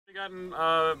Gotten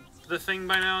the thing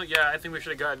by now? Yeah, I think we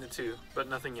should have gotten it too, but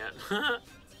nothing yet.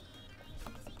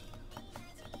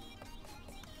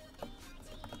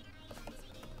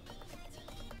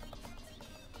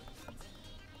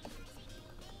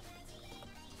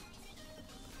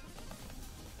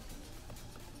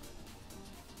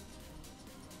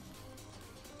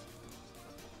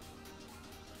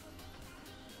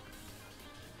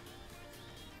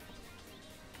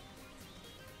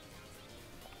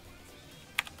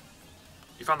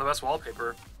 You found the best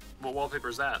wallpaper. What wallpaper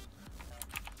is that?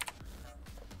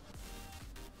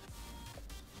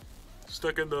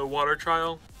 Stuck in the water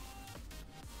trial.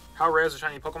 How rare is a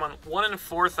shiny Pokemon? 1 in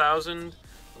 4,000.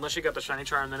 Unless you got the shiny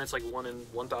charm, then it's like 1 in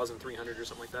 1,300 or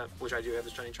something like that. Which I do have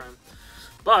the shiny charm.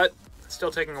 But it's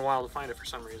still taking a while to find it for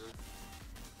some reason.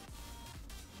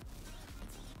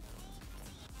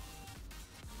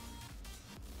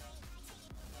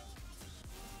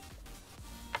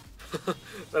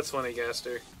 That's funny,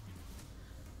 Gaster.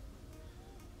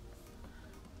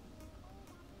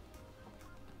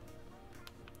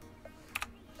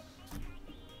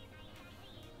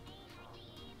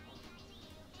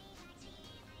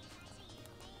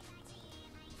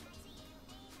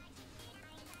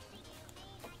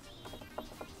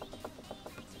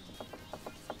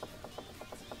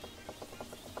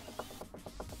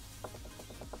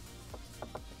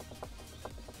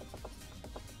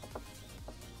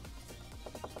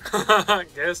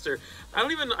 Gaster.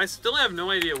 I still have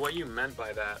no idea what you meant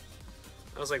by that.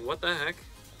 I was like, what the heck?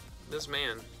 This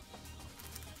man.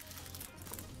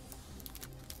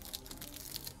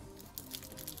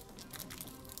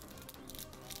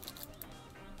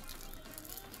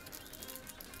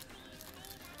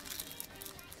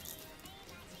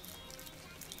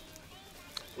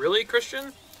 Really,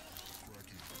 Christian?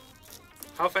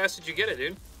 How fast did you get it,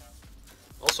 dude?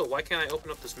 Also, why can't I open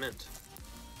up this mint?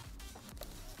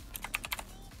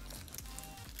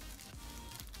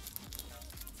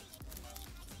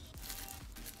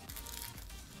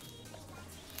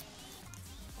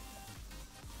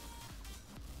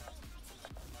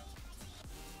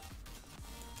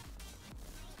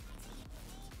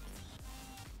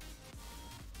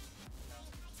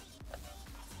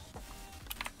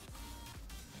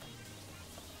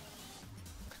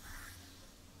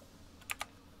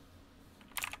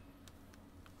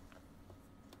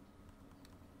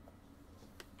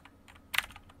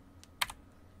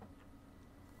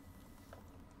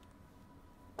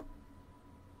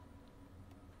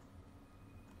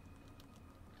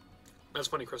 That's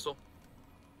funny, Crystal.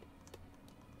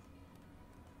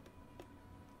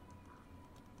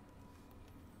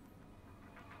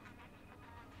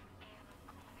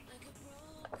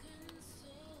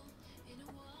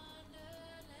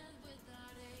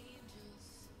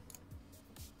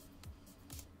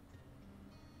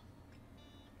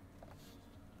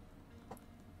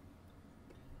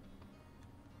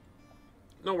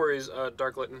 No worries,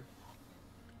 Dark Litten.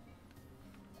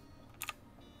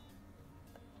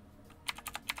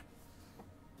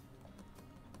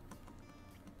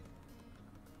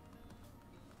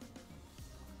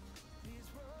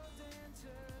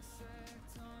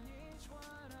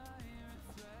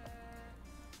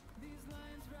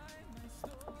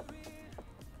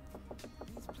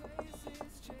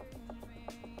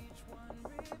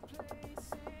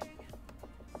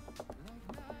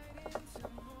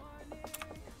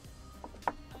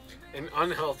 An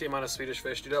unhealthy amount of Swedish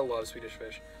Fish. Dude, I love Swedish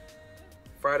Fish.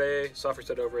 Friday, soft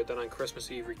reset over it. Then on Christmas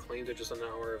Eve, reclaimed it, just an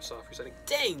hour of soft resetting.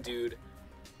 Dang, dude.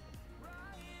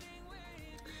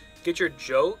 Get your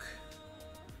joke?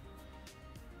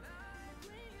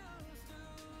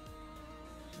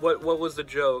 What was the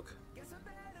joke?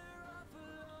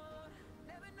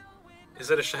 Is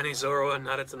that a shiny Zoroa and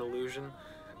not it's an illusion?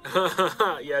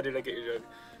 Yeah, dude, I get your joke.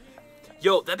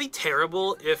 Yo, that'd be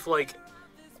terrible if, like,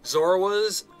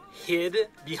 Zoroas hid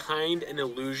behind an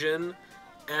illusion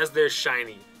as they're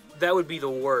shiny. That would be the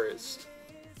worst.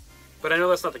 But I know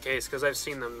that's not the case because I've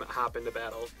seen them hop into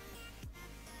battle.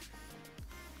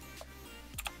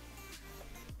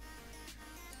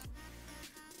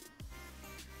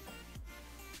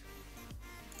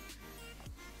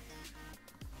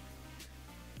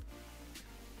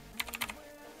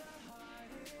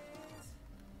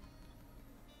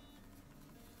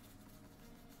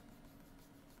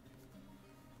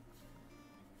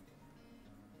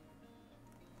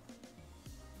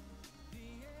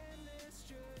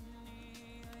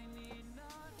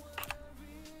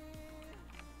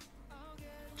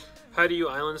 How do you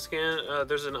island scan?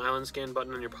 There's an island scan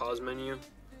button on your pause menu.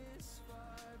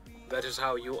 That is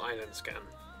how you island scan.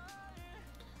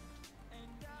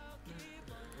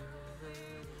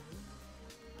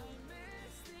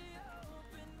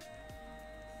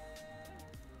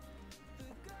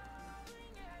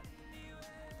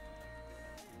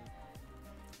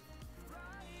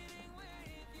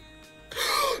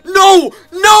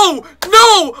 No!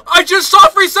 No! I just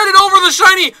soft reset it over the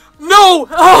shiny! No!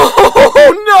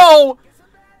 Oh,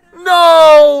 no!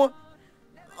 No!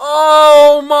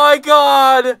 Oh, my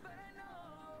God!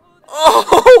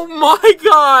 Oh, my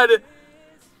God!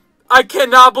 I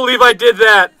cannot believe I did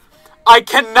that! I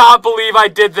cannot believe I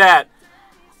did that!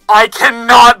 I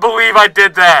cannot believe I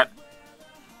did that!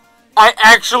 I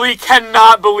actually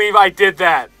cannot believe I did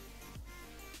that!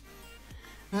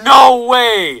 No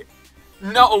way!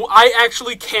 No, I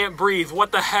actually can't breathe.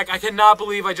 What the heck? I cannot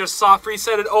believe I just soft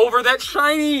reset it over that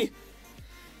shiny!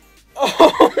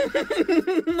 Oh,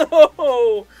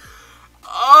 no!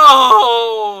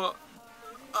 Oh!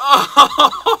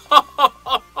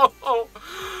 Oh!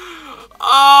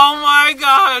 Oh my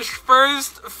gosh!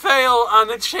 First fail on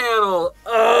the channel.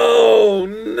 Oh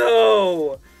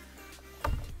no!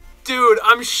 Dude,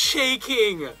 I'm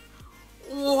shaking.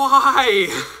 Why?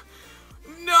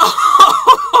 No!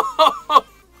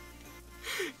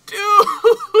 Dude!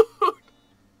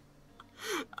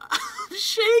 I'm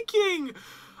shaking!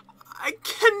 I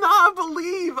cannot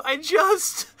believe I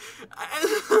just...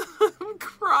 I'm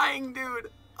crying, dude.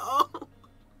 Oh.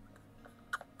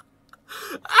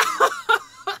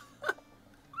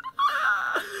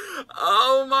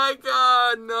 Oh my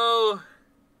God, no.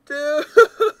 Dude.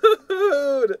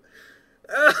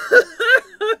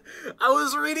 I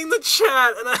was reading the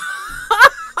chat and I...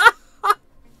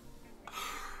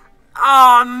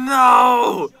 Oh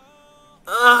no.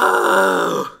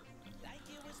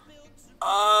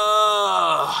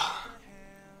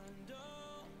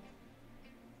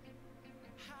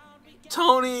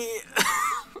 Tony.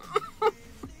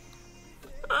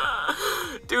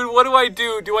 Dude, what do I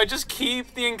do? Do I just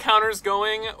keep the encounters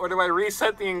going, or do I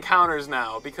reset the encounters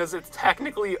now? Because it's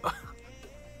technically...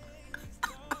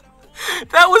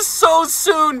 That was so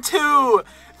soon, too!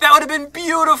 That would have been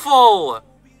beautiful!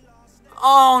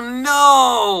 Oh,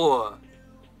 no!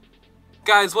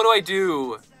 Guys, what do I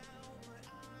do?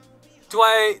 Do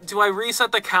I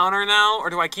reset the counter now, or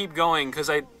do I keep going? Because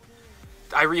I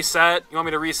reset? You want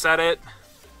me to reset it?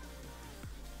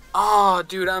 Oh,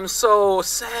 dude, I'm so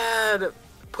sad.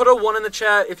 Put a 1 in the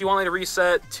chat if you want me to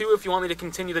reset. 2 if you want me to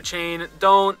continue the chain.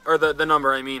 Don't, or the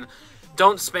number, I mean.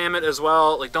 Don't spam it as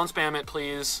well. Like, don't spam it,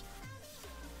 please.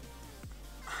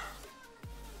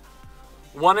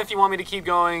 1 if you want me to keep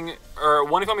going, or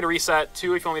 1 if you want me to reset.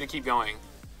 2 if you want me to keep going.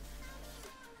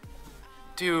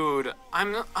 Dude,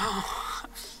 I'm... Oh.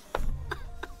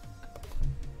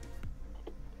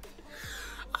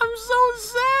 I'm so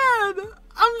sad.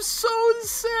 I'm so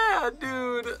sad,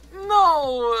 dude.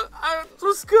 No, I'm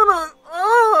just gonna...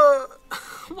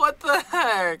 What the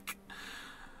heck?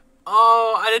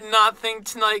 Oh, I did not think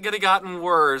tonight could have gotten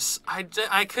worse. I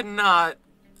could not.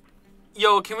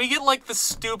 Yo, can we get, like, the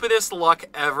stupidest luck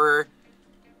ever?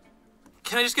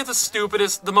 Can I just get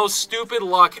the most stupid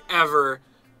luck ever?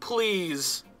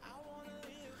 Please.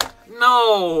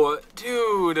 No,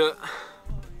 dude.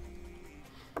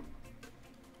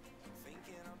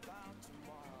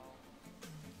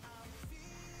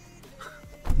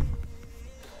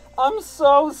 I'm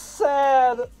so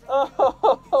sad.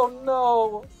 Oh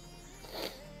no.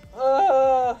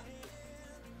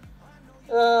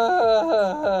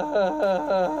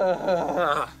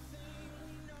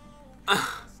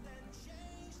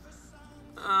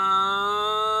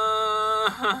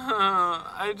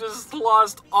 I just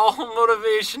lost all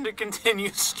motivation to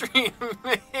continue streaming.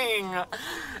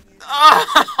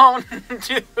 Oh,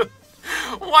 dude.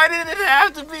 Why did it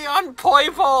have to be on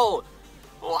Poipole?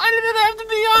 Why did it have to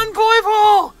be on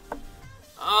Poipole?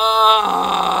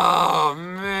 Oh,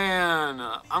 man.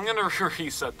 I'm gonna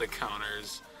reset the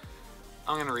counters.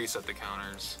 I'm gonna reset them.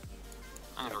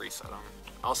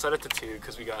 I'll set it to 2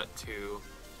 because we got 2.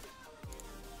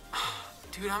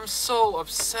 Dude, I'm so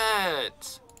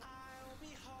upset.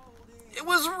 It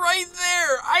was right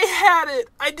there. I had it.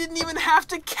 I didn't even have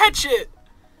to catch it.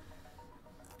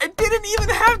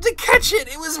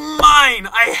 It was mine.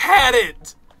 I had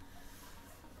it.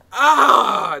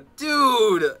 Ah,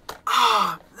 dude.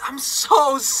 Ah, I'm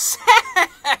so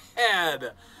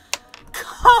sad.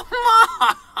 Come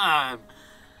on.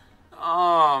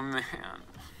 Oh, man.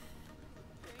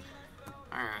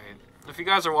 Alright. If you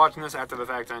guys are watching this after the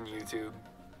fact on YouTube,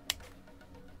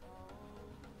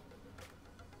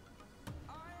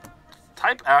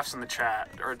 type F's in the chat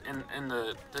or in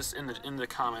the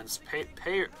comments.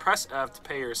 Press F to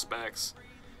pay your respects.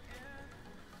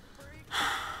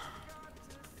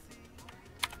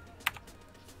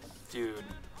 Dude,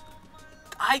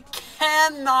 I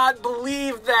cannot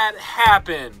believe that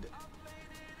happened.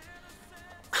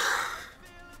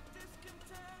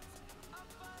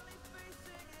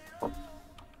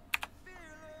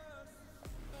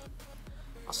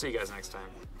 I'll see you guys next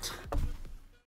time.